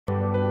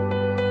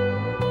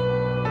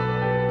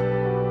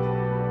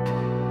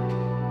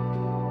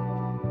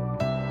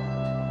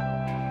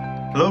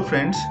Hello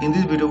friends, in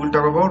this video we'll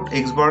talk about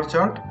X bar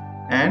chart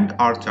and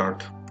R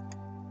chart.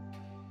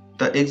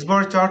 The X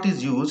bar chart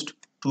is used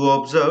to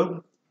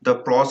observe the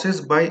process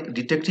by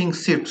detecting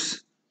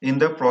shifts in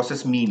the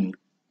process mean.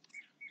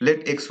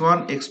 Let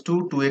x1,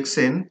 x2 to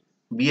xn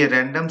be a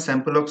random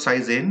sample of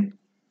size n,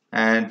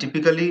 and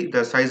typically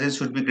the size n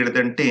should be greater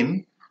than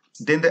 10.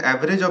 Then the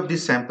average of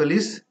this sample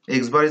is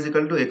x bar is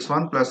equal to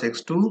x1 plus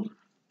x2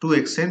 to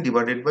xn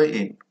divided by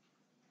n.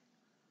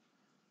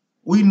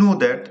 We know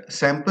that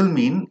sample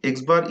mean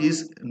x bar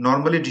is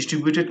normally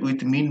distributed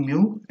with mean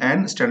mu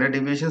and standard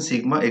deviation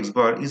sigma x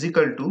bar is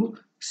equal to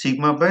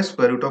sigma by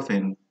square root of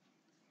n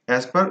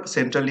as per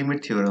central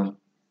limit theorem.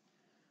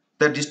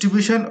 The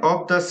distribution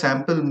of the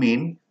sample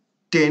mean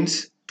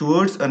tends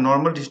towards a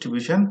normal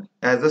distribution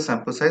as the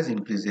sample size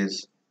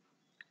increases.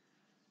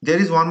 There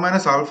is 1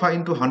 minus alpha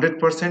into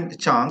 100%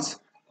 chance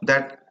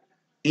that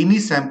any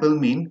sample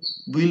mean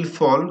will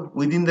fall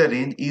within the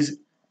range is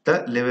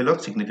the level of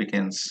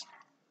significance.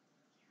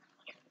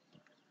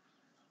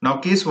 Now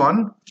case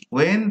 1,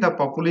 when the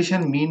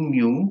population mean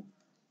mu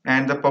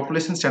and the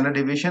population standard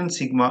deviation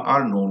sigma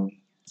are known.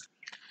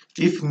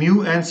 If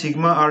mu and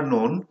sigma are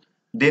known,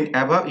 then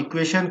above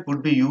equation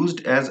could be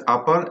used as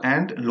upper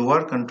and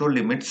lower control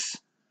limits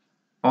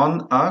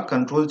on a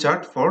control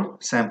chart for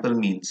sample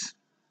means.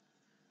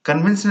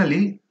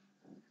 Conventionally,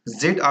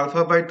 Z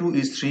alpha by 2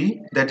 is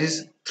 3, that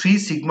is 3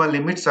 sigma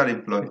limits are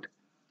employed.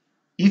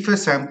 If a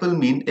sample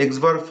mean x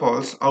bar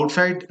falls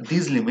outside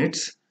these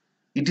limits,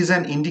 it is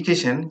an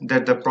indication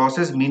that the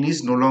process mean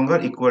is no longer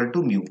equal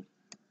to mu.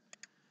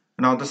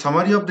 Now the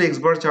summary of the x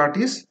bar chart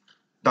is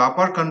the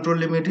upper control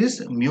limit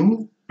is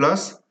mu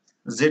plus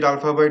z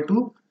alpha by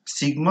 2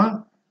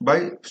 sigma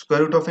by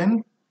square root of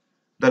n.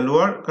 The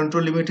lower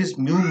control limit is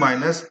mu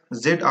minus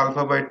z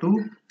alpha by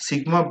 2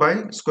 sigma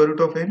by square root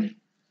of n.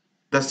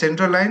 The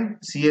central line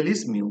CL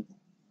is mu.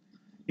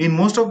 In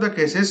most of the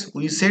cases,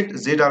 we set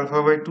z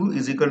alpha by 2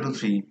 is equal to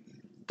 3.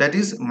 That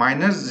is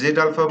minus z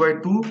alpha by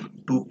 2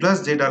 to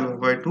plus z alpha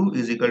by 2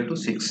 is equal to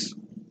 6.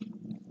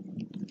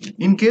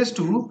 In case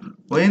 2,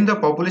 when the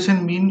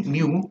population mean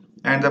mu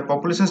and the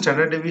population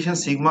standard deviation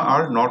sigma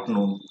are not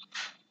known.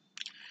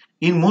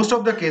 In most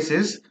of the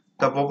cases,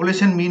 the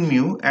population mean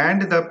mu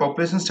and the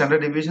population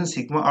standard deviation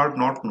sigma are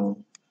not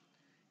known.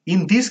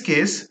 In this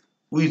case,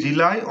 we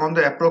rely on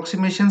the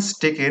approximations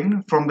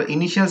taken from the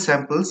initial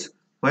samples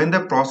when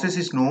the process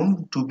is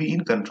known to be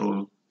in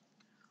control.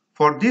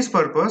 For this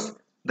purpose,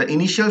 the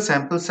initial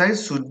sample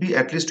size should be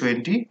at least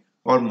 20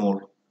 or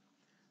more.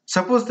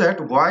 Suppose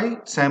that Y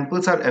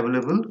samples are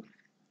available,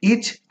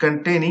 each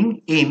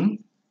containing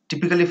n,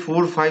 typically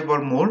 4, 5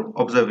 or more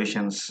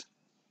observations.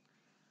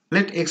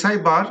 Let xi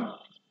bar,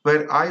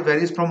 where I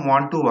varies from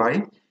 1 to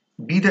y,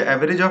 be the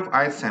average of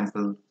ith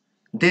sample.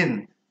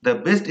 Then the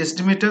best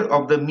estimator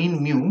of the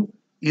mean mu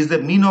is the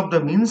mean of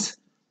the means,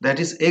 that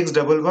is x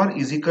double bar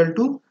is equal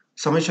to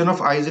summation of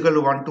I is equal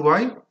to 1 to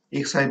y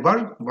xi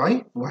bar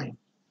by y.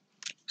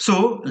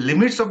 So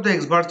limits of the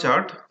x bar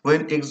chart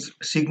when x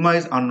sigma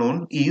is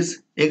unknown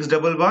is x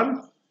double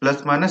bar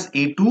plus minus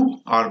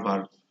a2 r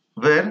bar,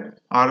 where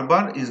r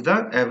bar is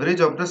the average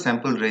of the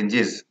sample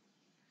ranges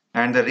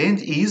and the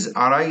range is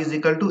ri is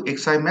equal to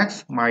xi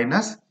max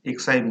minus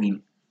xi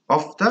mean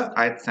of the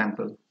ith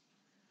sample.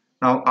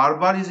 Now r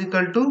bar is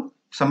equal to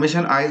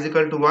summation I is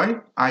equal to y,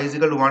 I is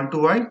equal to 1 to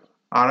y,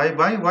 ri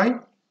by y,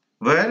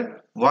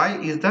 where y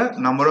is the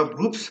number of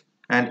groups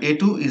and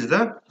A2 is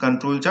the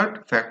control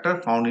chart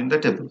factor found in the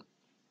table.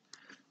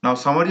 Now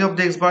summary of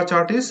the x bar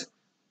chart is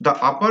the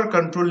upper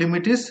control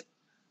limit is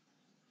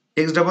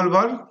x double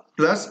bar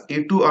plus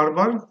A2 r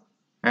bar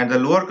and the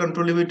lower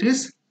control limit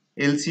is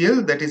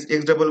LCL, that is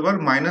x double bar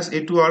minus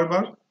A2 r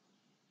bar,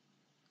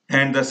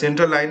 and the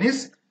central line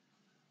is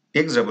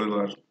x double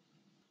bar.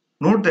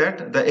 Note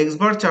that the x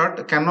bar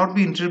chart cannot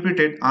be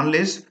interpreted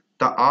unless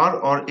the R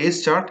or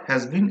S chart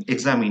has been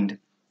examined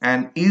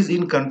and is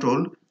in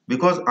control,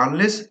 because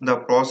unless the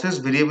process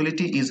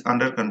variability is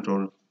under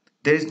control,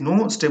 there is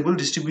no stable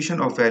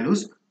distribution of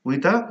values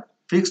with a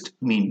fixed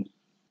mean.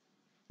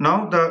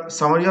 Now the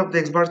summary of the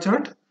x bar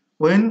chart,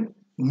 when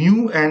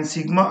mu and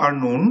sigma are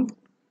known,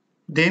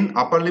 then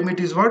upper limit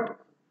is what?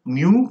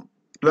 Mu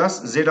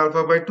plus z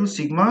alpha by 2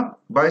 sigma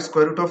by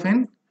square root of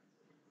n.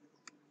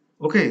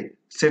 Okay,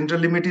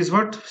 central limit is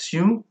what?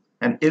 Mu,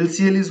 and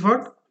LCL is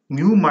what?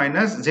 Mu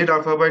minus z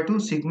alpha by 2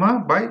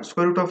 sigma by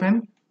square root of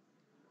n.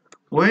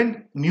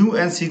 When mu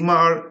and sigma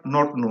are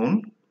not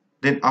known,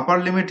 then upper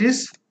limit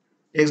is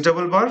x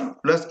double bar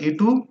plus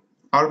A2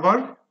 r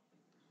bar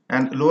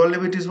and lower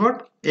limit is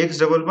what? X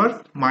double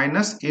bar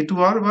minus A2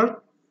 r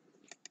bar.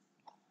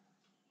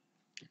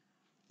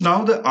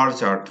 Now the R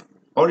chart,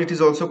 or it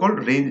is also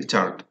called range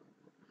chart.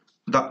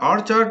 The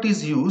R chart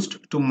is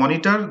used to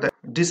monitor the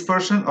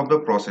dispersion of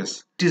the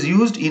process. It is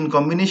used in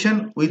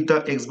combination with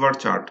the X bar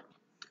chart.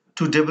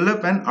 To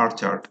develop an R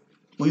chart,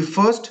 we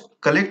first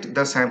collect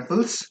the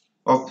samples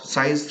of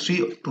size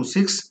 3 to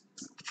 6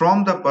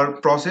 from the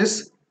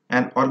process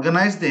and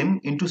organize them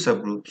into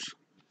subgroups.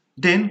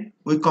 Then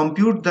we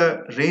compute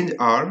the range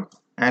R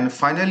and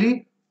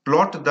finally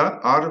plot the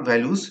R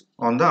values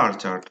on the R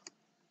chart.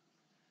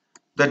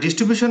 The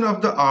distribution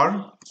of the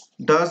R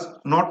does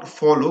not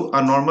follow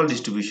a normal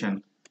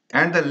distribution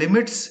and the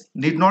limits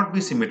need not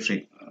be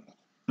symmetric.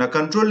 The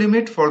control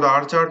limit for the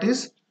R chart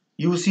is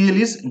UCL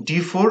is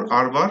D4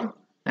 R bar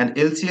and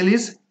LCL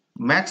is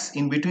max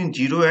in between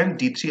 0 and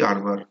D3 R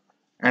bar,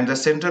 and the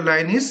central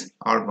line is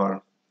R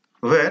bar,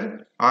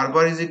 where R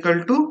bar is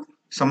equal to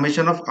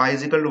summation of I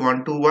is equal to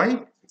 1 to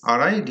Y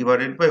Ri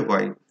divided by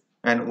Y,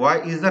 and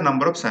Y is the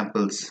number of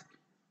samples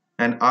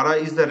and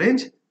Ri is the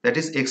range, that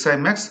is Xi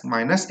max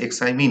minus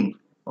Xi mean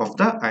of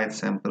the ith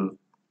sample.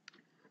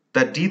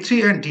 The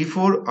D3 and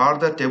D4 are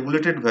the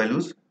tabulated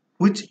values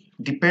which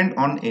depend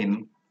on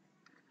n.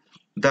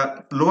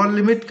 The lower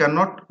limit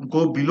cannot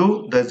go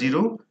below the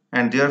 0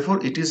 and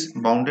therefore it is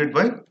bounded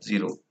by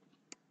 0.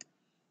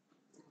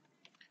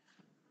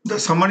 The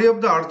summary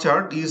of the R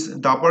chart is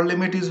the upper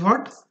limit is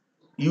what?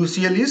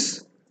 UCL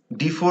is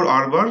D4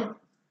 R bar.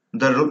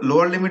 The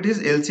lower limit is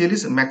LCL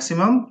is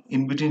maximum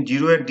in between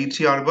 0 and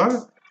D3 R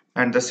bar,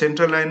 and the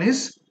central line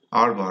is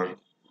R bar.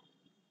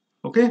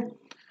 Okay.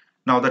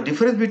 Now the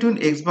difference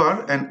between X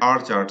bar and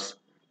R charts.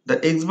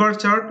 The X bar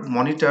chart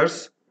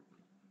monitors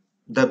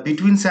the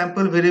between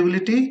sample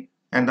variability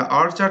and the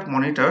R chart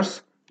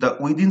monitors the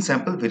within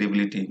sample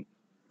variability.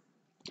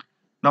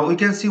 Now we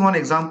can see one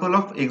example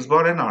of X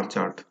bar and R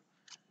chart.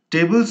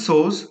 Table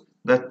shows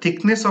the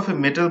thickness of a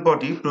metal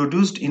body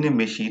produced in a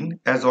machine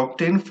as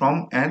obtained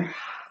from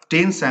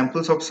 10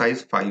 samples of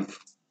size 5.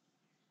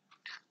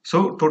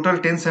 So total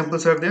 10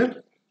 samples are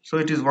there. So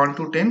it is 1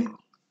 to 10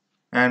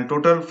 and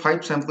total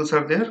 5 samples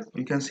are there.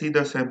 You can see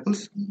the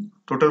samples.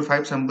 Total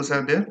 5 samples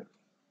are there,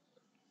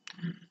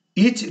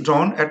 each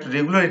drawn at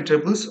regular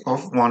intervals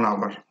of 1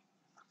 hour.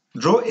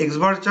 Draw X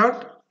bar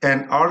chart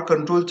and R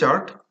control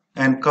chart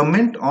and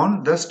comment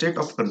on the state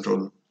of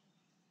control.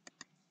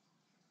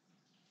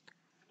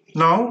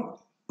 Now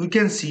we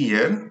can see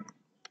here.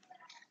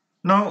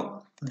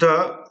 Now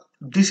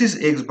this is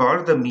X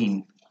bar, the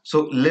mean.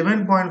 So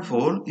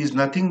 11.4 is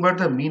nothing but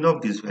the mean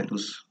of these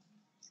values.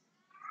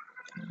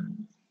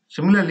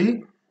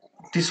 Similarly,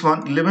 this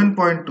one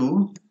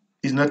 11.2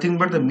 is nothing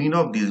but the mean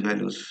of these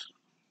values.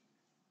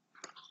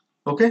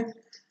 Okay.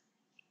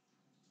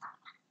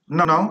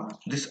 Now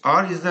this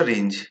R is the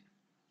range.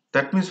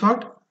 That means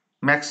what?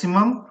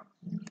 Maximum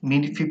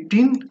mean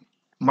 15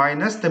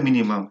 minus the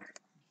minimum,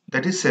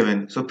 that is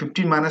 7. So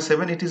 15 minus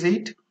 7, it is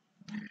 8.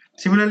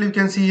 Similarly, you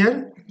can see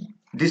here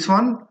this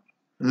one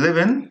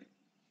 11.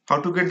 How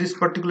to get this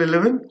particular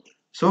 11?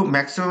 So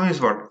maximum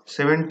is what?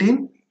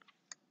 17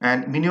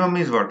 and minimum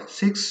is what?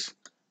 6.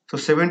 So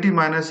 17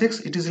 minus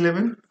 6, it is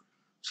 11.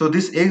 So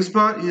this X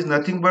bar is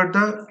nothing but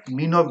the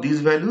mean of these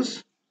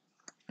values,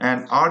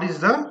 and R is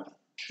the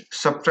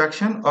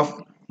subtraction of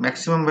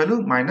maximum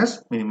value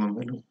minus minimum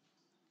value.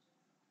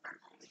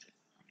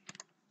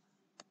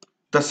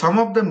 The sum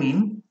of the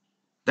mean,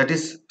 that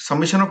is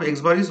summation of X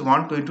bar, is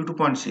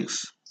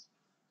 122.6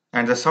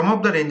 and the sum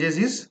of the ranges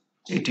is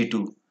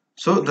 82.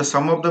 So the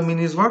sum of the mean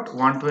is what?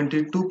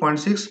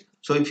 122.6.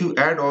 So if you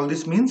add all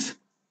these means,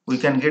 we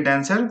can get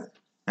answer,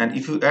 and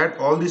if you add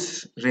all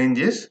these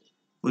ranges,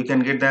 we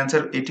can get the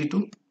answer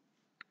 82.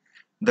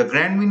 The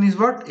grand mean is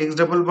what? X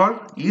double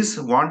bar is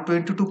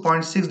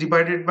 122.6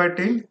 divided by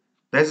 10,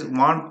 that is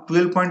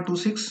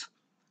 12.26.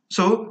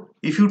 So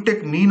if you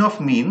take mean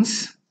of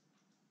means,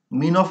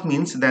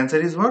 the answer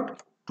is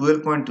what?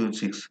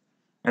 12.26.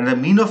 And the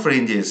mean of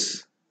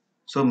ranges,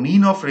 so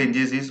mean of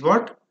ranges is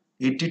what?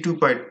 82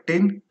 by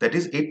 10, that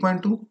is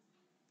 8.2.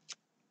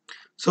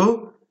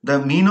 So the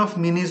mean of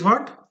mean is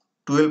what?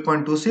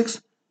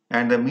 12.26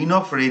 and the mean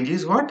of range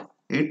is what?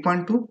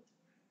 8.2.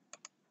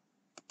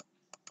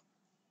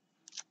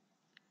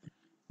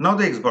 Now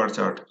the X bar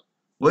chart.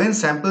 When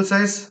sample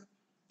size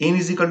n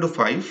is equal to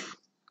 5,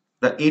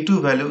 the A2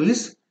 value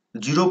is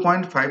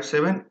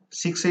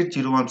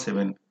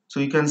 0.5768017. So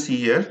you can see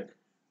here,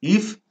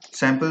 if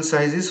sample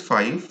size is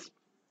 5,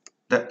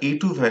 the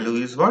A2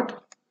 value is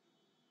what?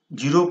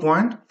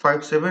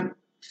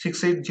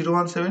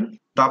 0.576817.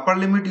 The upper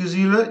limit is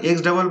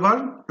X double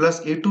bar plus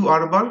A2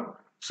 R bar.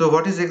 So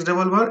what is X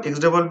double bar? X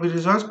double bar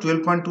is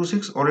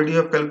 12.26, already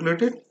have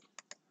calculated.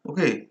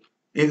 Okay,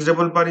 X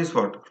double bar is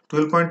what?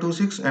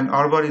 12.26 and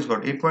R bar is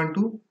what?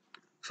 8.2.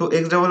 So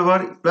X double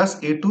bar plus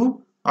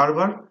A2 R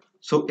bar.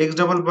 So X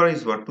double bar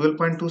is what?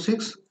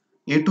 12.26.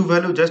 A2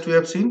 value just we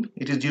have seen,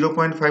 it is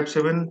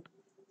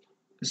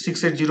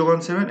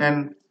 0.5768017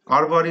 and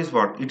R bar is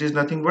what? It is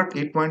nothing but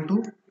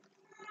 8.2.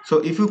 So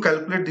if you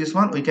calculate this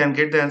one, we can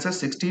get the answer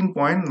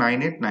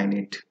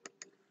 16.9898.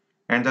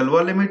 And the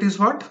lower limit is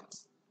what?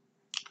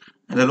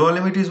 And the lower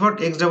limit is what?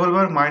 X double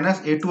bar minus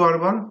A2 R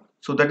bar.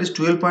 So that is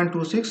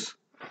 12.26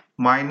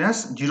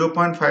 minus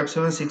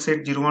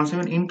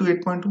 0.5768017 into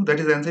 8.2. That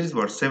is the answer is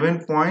what?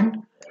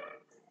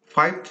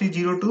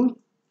 7.5302.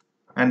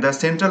 And the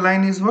central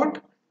line is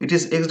what? It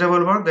is X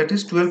double bar, that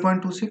is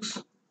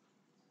 12.26.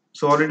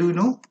 So already we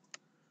know.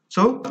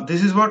 So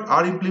this is what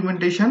our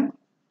implementation.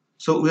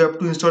 So we have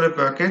to install a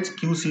package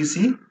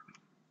QCC.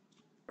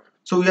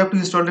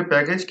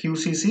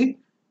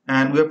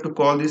 and we have to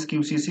call this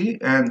QCC,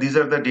 and these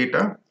are the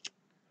data,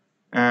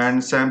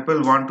 and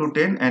sample 1 to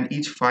 10 and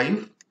each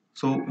 5.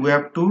 So we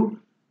have to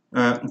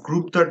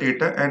group the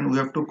data and we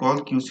have to call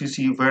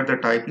QCC where the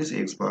type is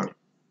X bar.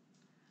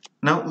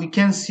 Now we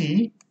can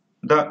see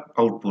the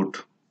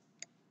output.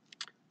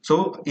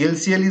 So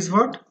LCL is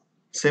what?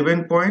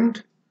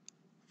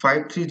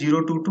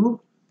 7.53022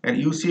 and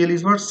UCL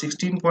is what?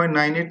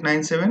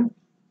 16.9897.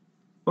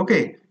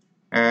 Okay,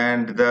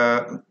 and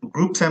the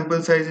group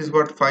sample size is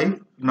what?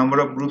 5. Number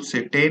of groups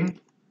say 10,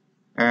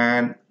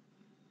 and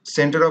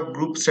center of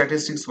group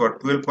statistics what?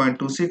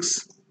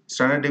 12.26.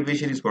 Standard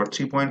deviation is what?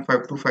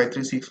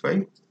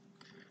 3.525365.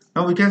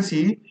 Now we can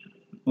see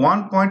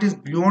one point is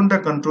beyond the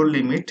control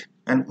limit,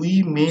 and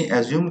we may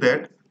assume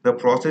that the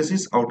process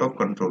is out of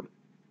control.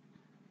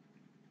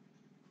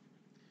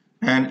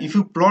 And if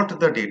you plot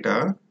the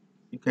data,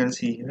 you can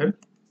see here,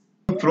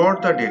 if you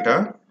plot the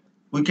data,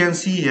 we can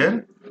see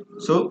here,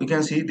 so we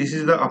can see this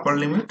is the upper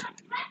limit,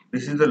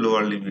 this is the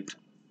lower limit,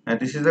 and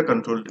this is the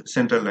control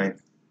center line.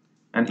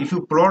 And if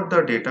you plot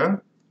the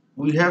data,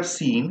 we have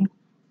seen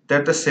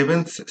that the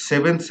seventh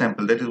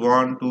sample, that is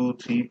 1 2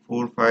 3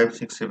 4 5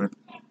 6 7,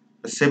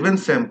 the seventh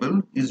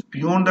sample is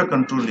beyond the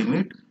control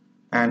limit,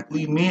 and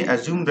we may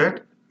assume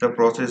that the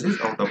process is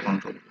out of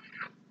control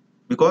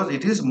because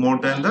it is more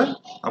than the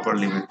upper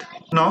limit.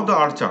 Now the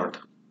R chart.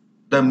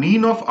 The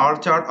mean of R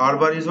chart, R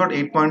bar is what?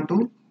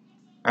 8.2,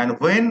 and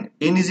when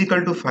n is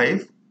equal to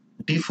 5,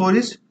 D4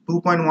 is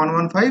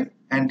 2.115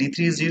 and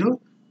D3 is 0.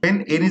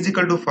 When n is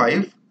equal to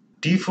 5,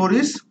 D4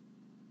 is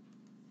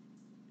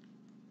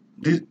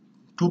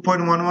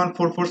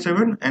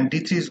 2.11447 and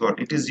D3 is what?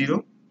 It is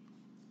 0.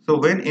 So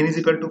when n is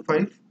equal to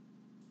 5,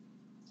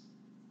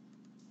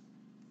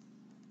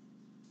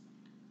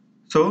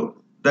 so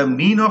the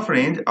mean of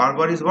range R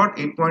bar is what?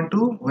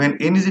 8.2. When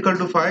n is equal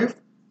to 5,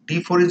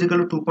 D4 is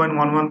equal to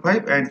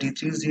 2.115 and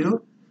D3 is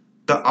 0.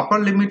 The upper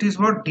limit is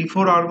what?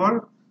 D4 R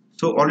bar.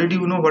 So already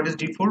you know what is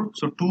D4.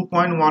 So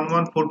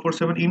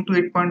 2.11447 into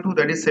 8.2,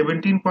 that is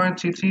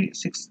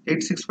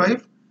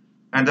 17.33865.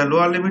 And the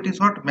lower limit is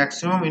what?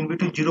 Maximum in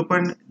between 0.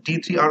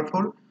 D3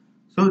 R4.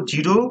 So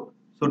 0.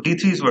 So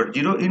D3 is what?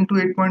 0 into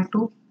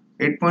 8.2.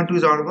 8.2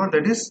 is R bar,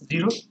 that is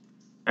 0.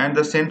 And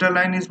the center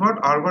line is what?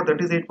 R bar,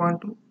 that is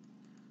 8.2.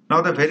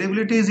 Now the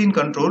variability is in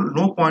control.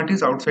 No point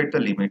is outside the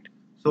limit.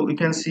 So we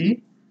can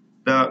see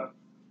the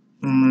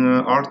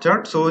R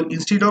chart. So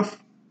instead of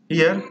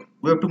here,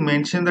 we have to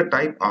mention the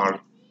type R.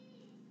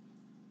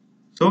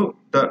 So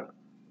the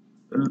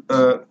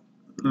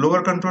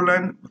lower control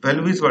line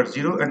value is what?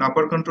 0, and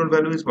upper control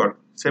value is what?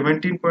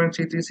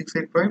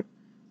 17.33685.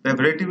 The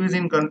variability is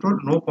in control.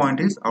 No point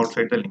is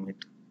outside the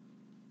limit.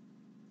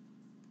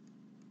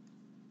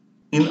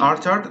 In R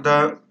chart,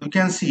 you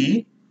can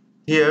see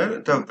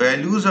here the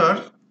values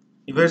are,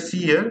 if you see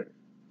here,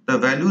 the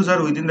values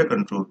are within the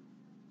control.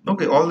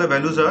 Okay, all the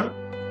values are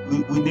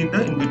within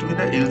the in between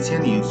the LC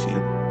and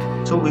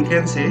UCL. So we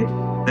can say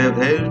the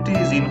variability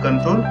is in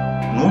control.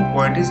 No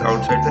point is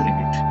outside the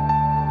limit.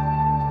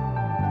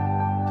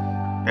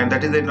 And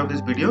that is the end of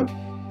this video.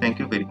 Thank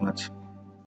you very much.